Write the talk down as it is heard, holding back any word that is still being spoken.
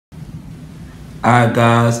Alright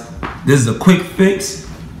guys, this is a quick fix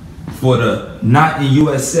for the not in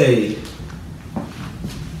USA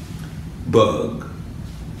bug.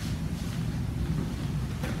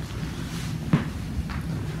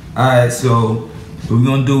 Alright, so what we're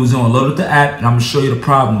gonna do is we're gonna load up the app and I'm gonna show you the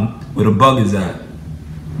problem where the bug is at.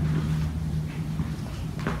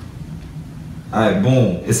 Alright,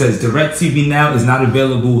 boom. It says DIRECTV Now is not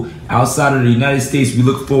available outside of the United States. We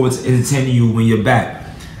look forward to entertaining you when you're back.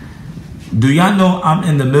 Do y'all know I'm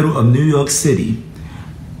in the middle of New York City?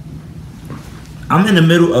 I'm in the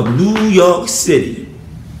middle of New York City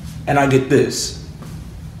and I get this.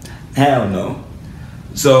 Hell no.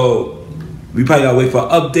 So we probably gotta wait for an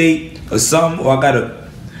update or something, or I got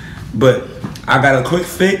a quick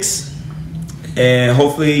fix and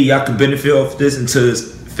hopefully y'all can benefit off this until it's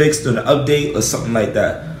fixed on an update or something like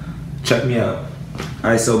that. Check me out.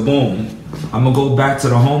 Alright, so boom. I'm gonna go back to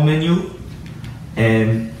the home menu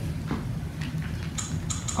and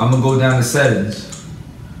I'm gonna go down to settings.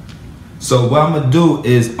 So what I'm gonna do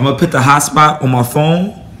is I'm gonna put the hotspot on my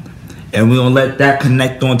phone and we're gonna let that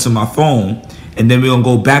connect onto my phone, and then we're gonna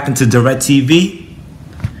go back into DIRECTV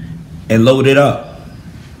and load it up.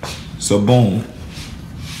 So boom.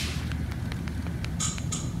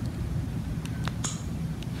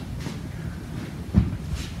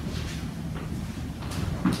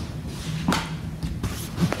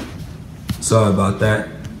 Sorry about that.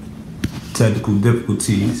 Technical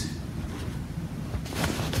difficulties.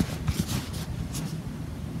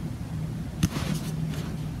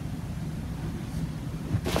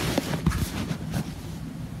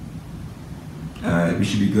 Alright, we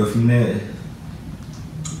should be good from there.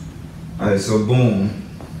 Alright, so boom.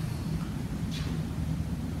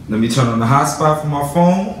 Let me turn on the hotspot for my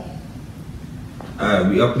phone. Alright,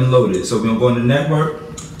 we up and loaded. So we're gonna go in the network.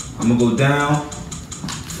 I'm gonna go down,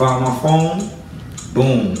 find my phone,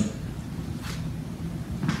 boom.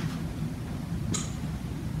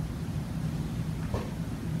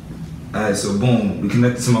 Alright, so boom, we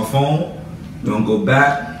connected to my phone. We're gonna go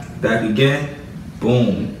back again,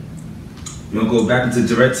 boom. We're gonna go back into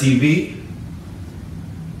DIRECTV.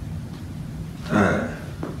 Alright.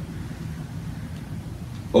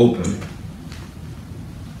 Open.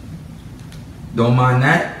 Don't mind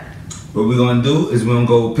that. What we're gonna do is we're gonna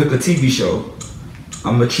go pick a TV show.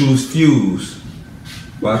 I'm gonna choose Fuse.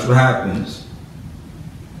 Watch what happens.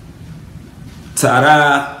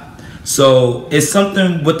 Ta-da! So it's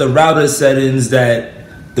something with the router settings that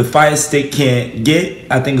the Firestick can't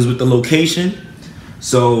get. I think it's with the location.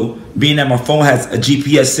 So being that my phone has a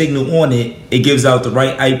GPS signal on it, it gives out the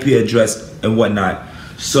right IP address and whatnot.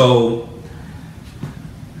 So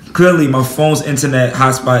clearly my phone's internet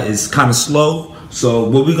hotspot is kind of slow. So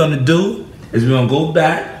what we're gonna do is we're gonna go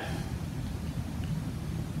back.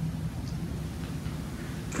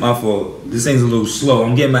 My fault, this thing's a little slow.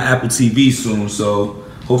 I'm getting my Apple TV soon, so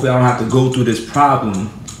hopefully I don't have to go through this problem.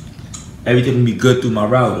 Everything will be good through my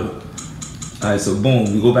router. Alright, so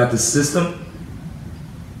boom, we go back to system.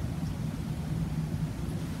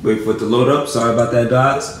 Wait for it to load up, sorry about that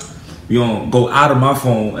guys. We're gonna go out of my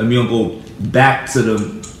phone and we're gonna go back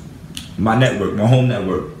to my network, my home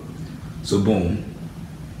network. So boom.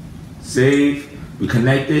 Save, we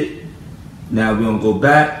connected. Now we're gonna go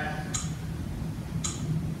back.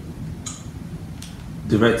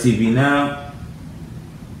 DIRECTV Now.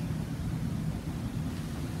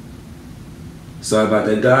 Sorry about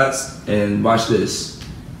that guys, and watch this.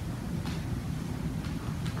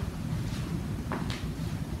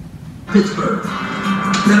 Pittsburgh.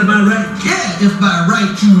 That about right? Yeah, if by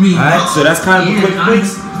right you mean. Alright, so that's kind of a quick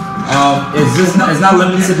fix. It's not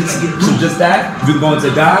limited to just that. We can go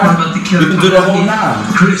into God. We can do the whole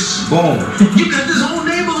nine. Chris. Boom. You got this whole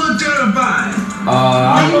neighborhood terrified.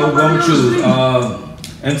 I don't know what I'm gonna choose.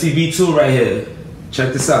 MTV2 right here.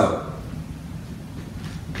 Check this out.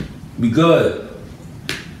 We good.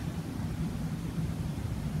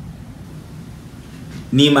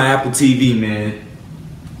 Need my Apple TV, man.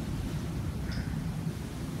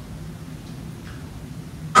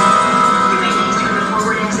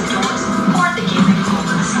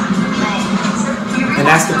 And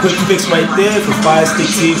that's the quick fix right there for Firestick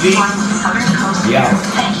TV.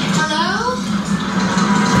 Yeah.